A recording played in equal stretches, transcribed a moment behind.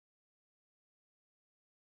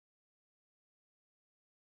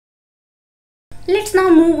Let's now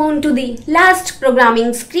move on to the last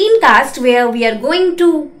programming screencast, where we are going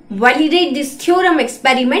to validate this theorem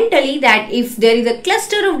experimentally, that if there is a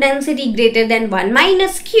cluster of density greater than 1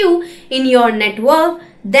 minus q in your network,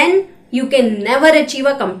 then you can never achieve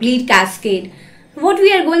a complete cascade. What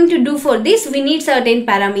we are going to do for this, we need certain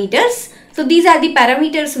parameters. So these are the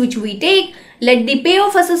parameters which we take. Let the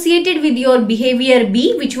payoff associated with your behavior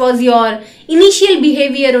B, which was your initial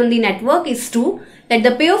behavior on the network, is 2. Let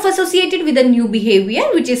the payoff associated with the new behavior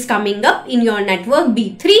which is coming up in your network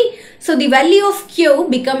be 3. So the value of Q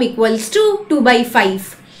become equals to 2 by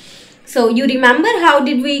 5. So you remember how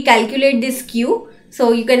did we calculate this Q?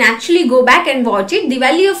 So you can actually go back and watch it. The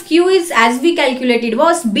value of Q is, as we calculated,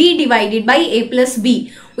 was B divided by A plus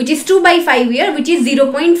B, which is 2 by 5 here, which is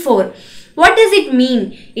 0.4. What does it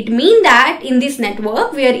mean? It means that in this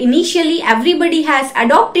network where initially everybody has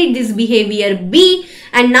adopted this behavior B,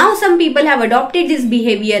 and now some people have adopted this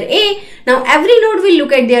behavior A. Now every node will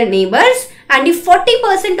look at their neighbors, and if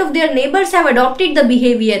 40% of their neighbors have adopted the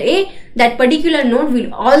behavior A, that particular node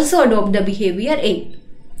will also adopt the behavior A,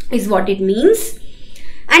 is what it means.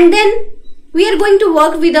 And then we are going to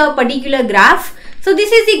work with a particular graph. So this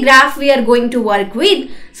is the graph we are going to work with.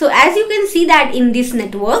 So as you can see that in this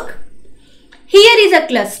network, here is a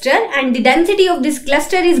cluster and the density of this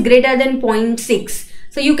cluster is greater than 0.6.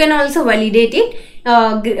 So you can also validate it.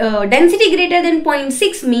 Density greater than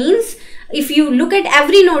 0.6 means if you look at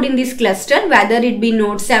every node in this cluster, whether it be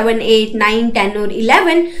node 7, 8, 9, 10 or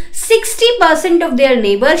 11, 60% of their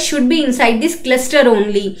neighbors should be inside this cluster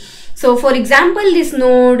only. So for example, this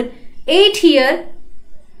node 8 here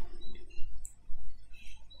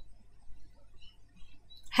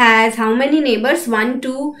has how many neighbors? 1,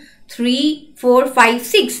 2, 3, 4, 5,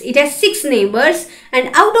 6. It has 6 neighbors, and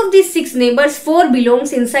out of these 6 neighbors, 4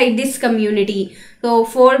 belongs inside this community. So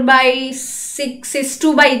 4 by 6 is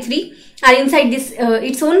 2 by 3 are inside this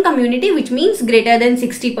its own community, which means greater than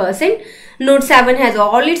 60%. Node 7 has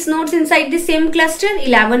all its nodes inside the same cluster.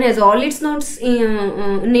 11 has all its nodes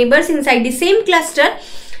neighbors inside the same cluster.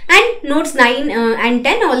 And nodes 9 and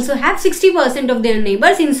 10 also have 60% of their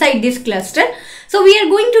neighbors inside this cluster. So we are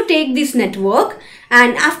going to take this network,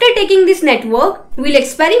 and after taking this network, we will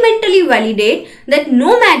experimentally validate that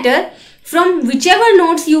no matter from whichever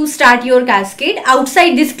nodes you start your cascade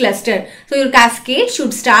outside this cluster. So your cascade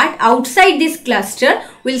should start outside this cluster.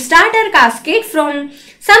 We'll start our cascade from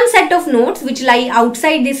some set of nodes which lie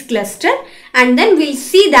outside this cluster, and then we'll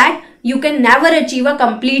see that you can never achieve a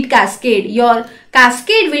complete cascade. Your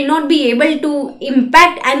cascade will not be able to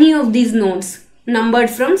impact any of these nodes numbered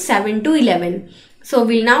from 7 to 11. So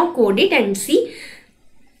we'll now code it and see.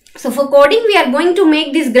 So for coding, we are going to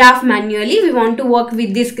make this graph manually. We want to work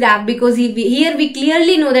with this graph because here we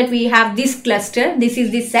clearly know that we have this cluster. This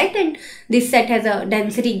is this set, and this set has a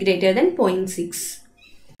density greater than 0.6.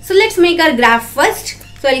 So let's make our graph first.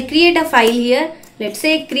 So I'll create a file here. Let's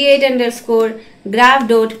say create underscore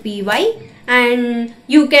graph.py, and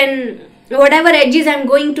you can, whatever edges I'm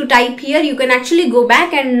going to type here, you can actually go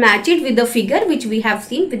back and match it with the figure which we have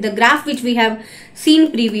seen, with the graph which we have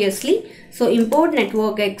seen previously. So import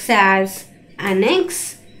network X as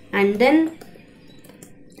annex, and then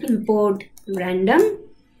import random,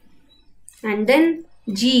 and then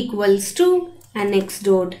G equals to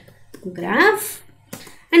annex.graph,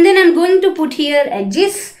 and then I'm going to put here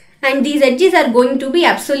edges, and these edges are going to be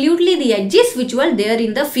absolutely the edges which were there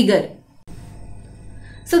in the figure.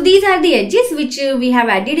 So these are the edges which we have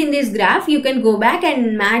added in this graph. You can go back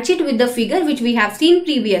and match it with the figure which we have seen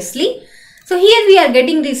previously. So here we are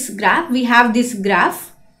getting this graph. We have this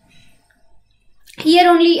graph. Here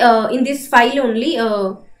only in this file only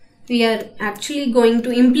we are actually going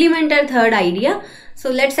to implement our third idea. So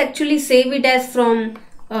let's actually save it as from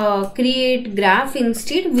create graph.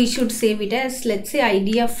 Instead we should save it as, let's say,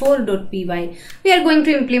 idea4.py. We are going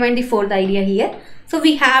to implement the fourth idea here. So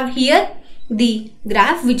we have here the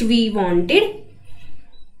graph which we wanted.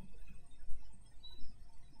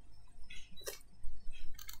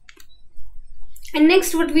 And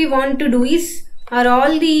next what we want to do is,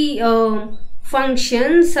 all the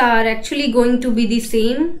functions are actually going to be the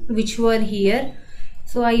same which were here.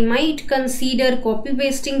 So I might consider copy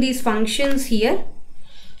pasting these functions here.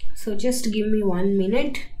 So just give me 1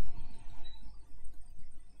 minute.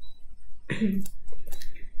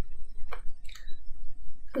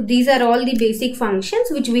 So these are all the basic functions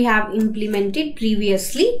which we have implemented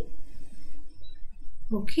previously.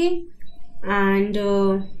 Okay, and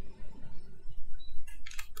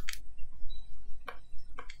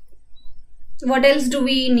what else do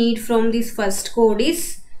we need from this first code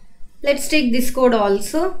is, let's take this code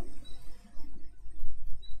also.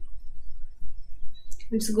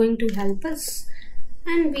 It's going to help us,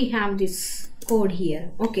 and we have this code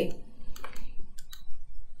here. Okay,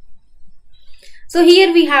 so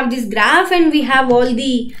here we have this graph and we have all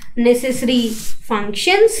the necessary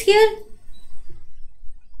functions here.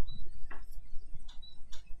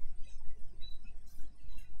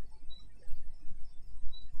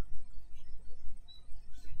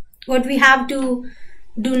 What we have to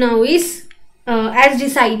do now is, as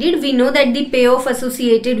decided, we know that the payoff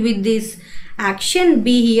associated with this action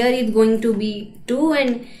B here is going to be 2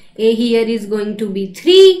 and A here is going to be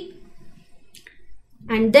 3,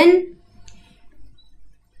 and then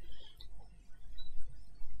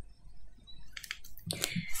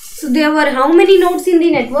so there were how many nodes in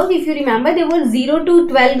the network? If you remember, there were 0 to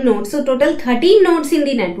 12 nodes. So total 13 nodes in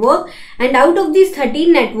the network, and out of these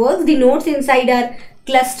 13 networks, the nodes inside our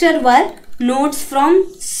cluster were nodes from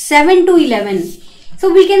 7 to 11.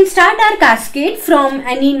 So we can start our cascade from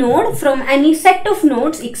any node, from any set of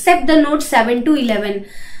nodes except the node 7 to 11.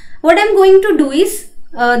 What I'm going to do is,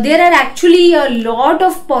 there are actually a lot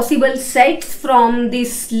of possible sets from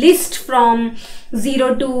this list from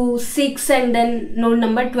 0 to 6 and then node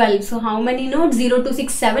number 12. So how many nodes? 0 to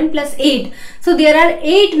 6, 7 plus 8. So there are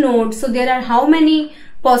 8 nodes. So there are how many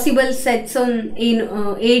possible sets on in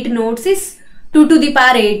 8 nodes is 2 to the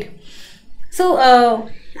power 8. So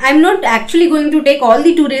I'm not actually going to take all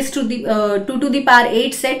the 2 to the power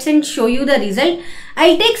 8 sets and show you the result.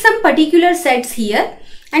 I'll take some particular sets here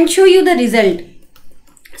and show you the result.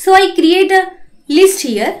 So I create a list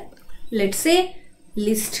here. Let's say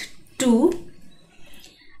list 2.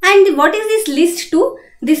 And what is this list 2?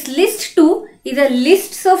 This list 2 is a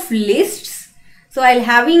list of lists. So I'll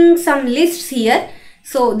having some lists here.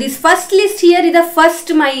 So this first list here is the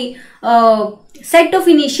first my set of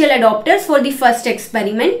initial adopters for the first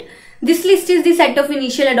experiment. This list is the set of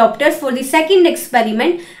initial adopters for the second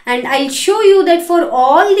experiment, and I'll show you that for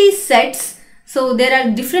all these sets, so there are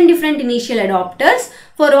different initial adopters.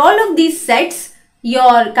 For all of these sets,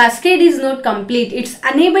 your cascade is not complete. It's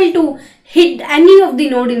unable to hit any of the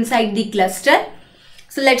node inside the cluster.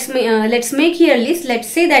 So let's make here a list. Let's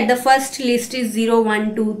say that the first list is 0,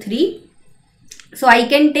 1, 2, 3. So I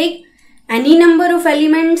can take any number of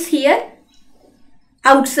elements here,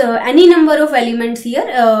 any number of elements here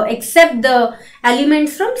except the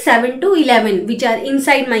elements from 7 to 11 which are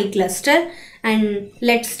inside my cluster, and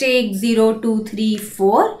let's take 0, 2, 3,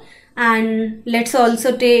 4, and let's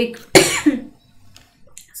also take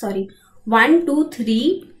sorry 1, 2,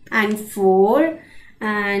 3 and 4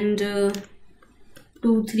 and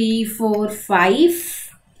 2, 3, 4, 5.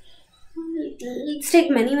 Let's take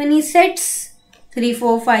many sets. 3,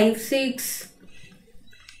 4, 5, 6.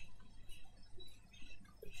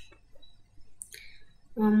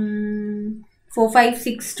 4, 5,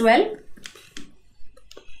 6, 12.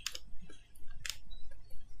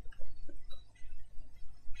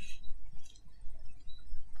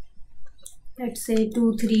 Let's say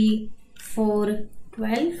 2, 3, 4,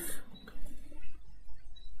 12.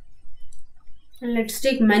 And let's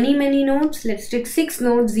take many nodes. Let's take 6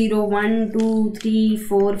 nodes. 0, 1, 2, 3,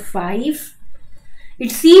 4, 5. It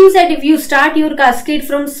seems that if you start your cascade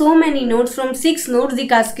from so many nodes, from 6 nodes, the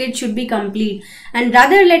cascade should be complete. And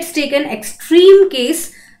rather, let's take an extreme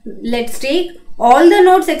case. Let's take all the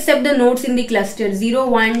nodes except the nodes in the cluster 0,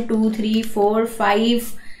 1, 2, 3, 4,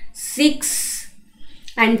 5, 6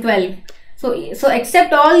 and 12. So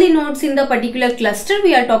except all the nodes in the particular cluster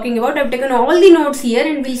we are talking about, I've taken all the nodes here,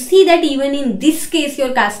 and we'll see that even in this case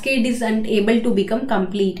your cascade is unable to become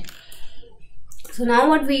complete. So now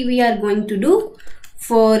what we are going to do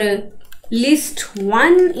for list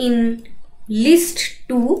 1 in list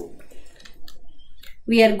 2,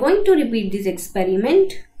 we are going to repeat this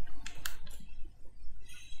experiment.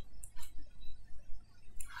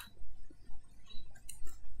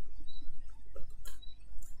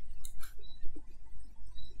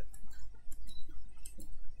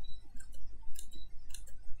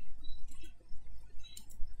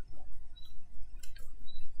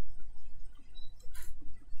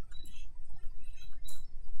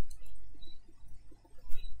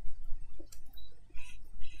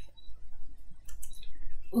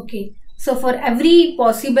 Okay, so for every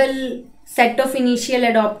possible set of initial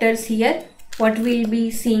adopters here, what we'll be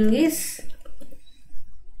seeing is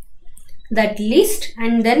that list,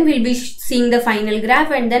 and then we'll be seeing the final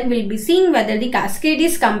graph, and then we'll be seeing whether the cascade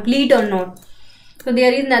is complete or not. So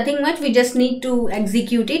there is nothing much, we just need to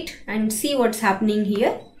execute it and see what's happening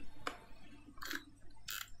here.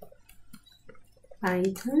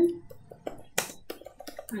 Python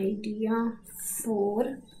idea4.py.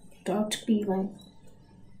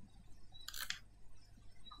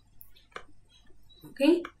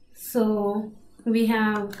 Okay, so we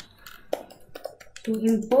have to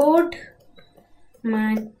import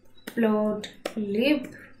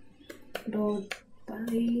matplotlib dot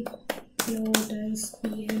pyplot.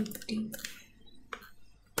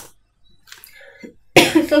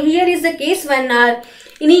 So here is the case when our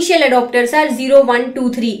initial adopters are 0, 1,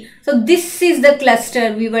 2, 3. So this is the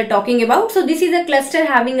cluster we were talking about. So this is a cluster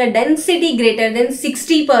having a density greater than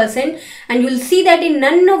 60%, and you will see that in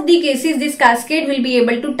none of the cases this cascade will be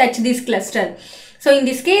able to touch this cluster. So in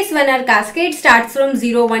this case, when our cascade starts from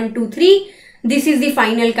 0, 1, 2, 3, this is the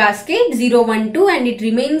final cascade 0, 1, 2, and it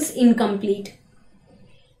remains incomplete.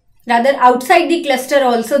 Rather, outside the cluster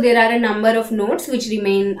also there are a number of nodes which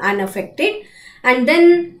remain unaffected. And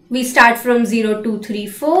then we start from 0, 2, 3,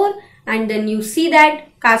 4, and then you see that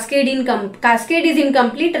cascade is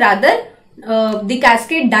incomplete. Rather, the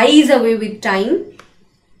cascade dies away with time.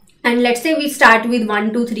 And let's say we start with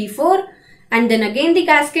 1, 2, 3, 4, and then again the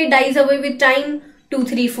cascade dies away with time. 2,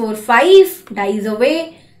 3, 4, 5 dies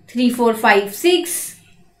away. 3, 4, 5, 6,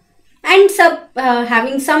 and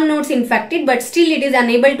having some nodes infected, but still it is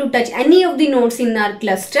unable to touch any of the nodes in our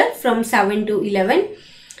cluster from 7 to 11.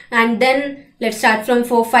 And then let's start from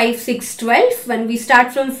 4, 5, 6, 12. When we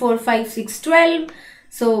start from 4, 5, 6, 12,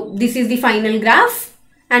 so this is the final graph,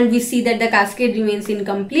 and we see that the cascade remains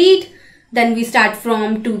incomplete. Then we start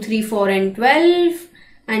from 2, 3, 4, and 12,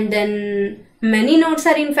 and then many nodes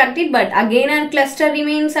are infected, but again our cluster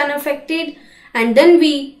remains unaffected. And then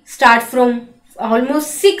we start from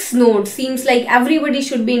almost 6 nodes. Seems like everybody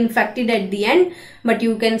should be infected at the end, but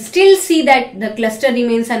you can still see that the cluster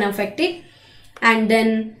remains unaffected. And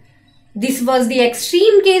then this was the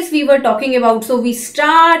extreme case we were talking about. So we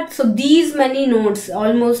start, so these many nodes,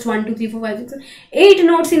 almost 1, 2, 3, 4, 5, 6, 8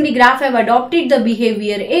 nodes in the graph have adopted the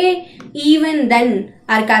behavior A. Even then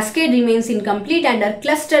our cascade remains incomplete and our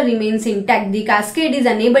cluster remains intact. The cascade is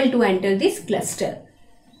unable to enter this cluster.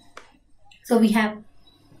 So we have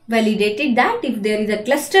validated that if there is a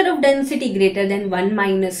cluster of density greater than 1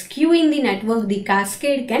 minus q in the network, the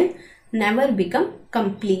cascade can never become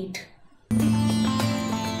complete.